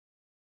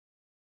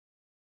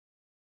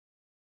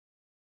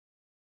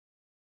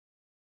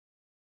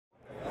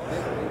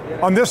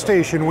On this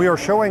station, we are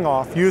showing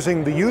off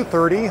using the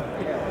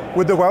U30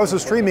 with the Wowza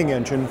streaming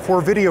engine for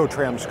video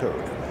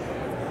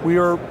transcode. We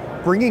are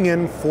bringing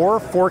in 4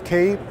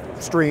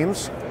 4K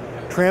streams,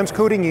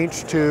 transcoding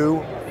each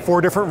to 4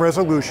 different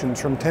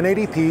resolutions from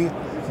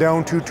 1080p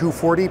down to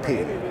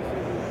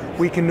 240p.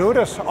 We can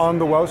notice on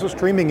the Wowza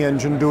streaming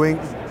engine doing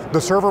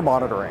the server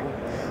monitoring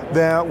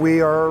that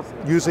we are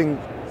using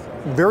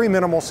very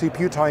minimal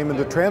CPU time in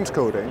the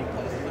transcoding.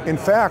 In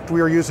fact,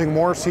 we are using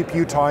more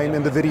CPU time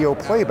in the video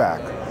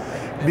playback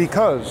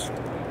because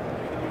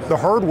the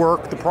hard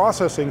work, the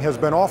processing, has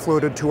been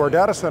offloaded to our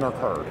data center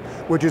card,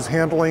 which is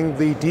handling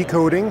the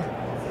decoding,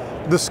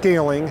 the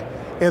scaling,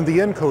 and the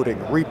encoding,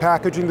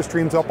 repackaging the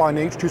streams up on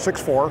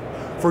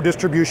H.264 for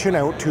distribution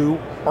out to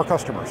our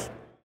customers.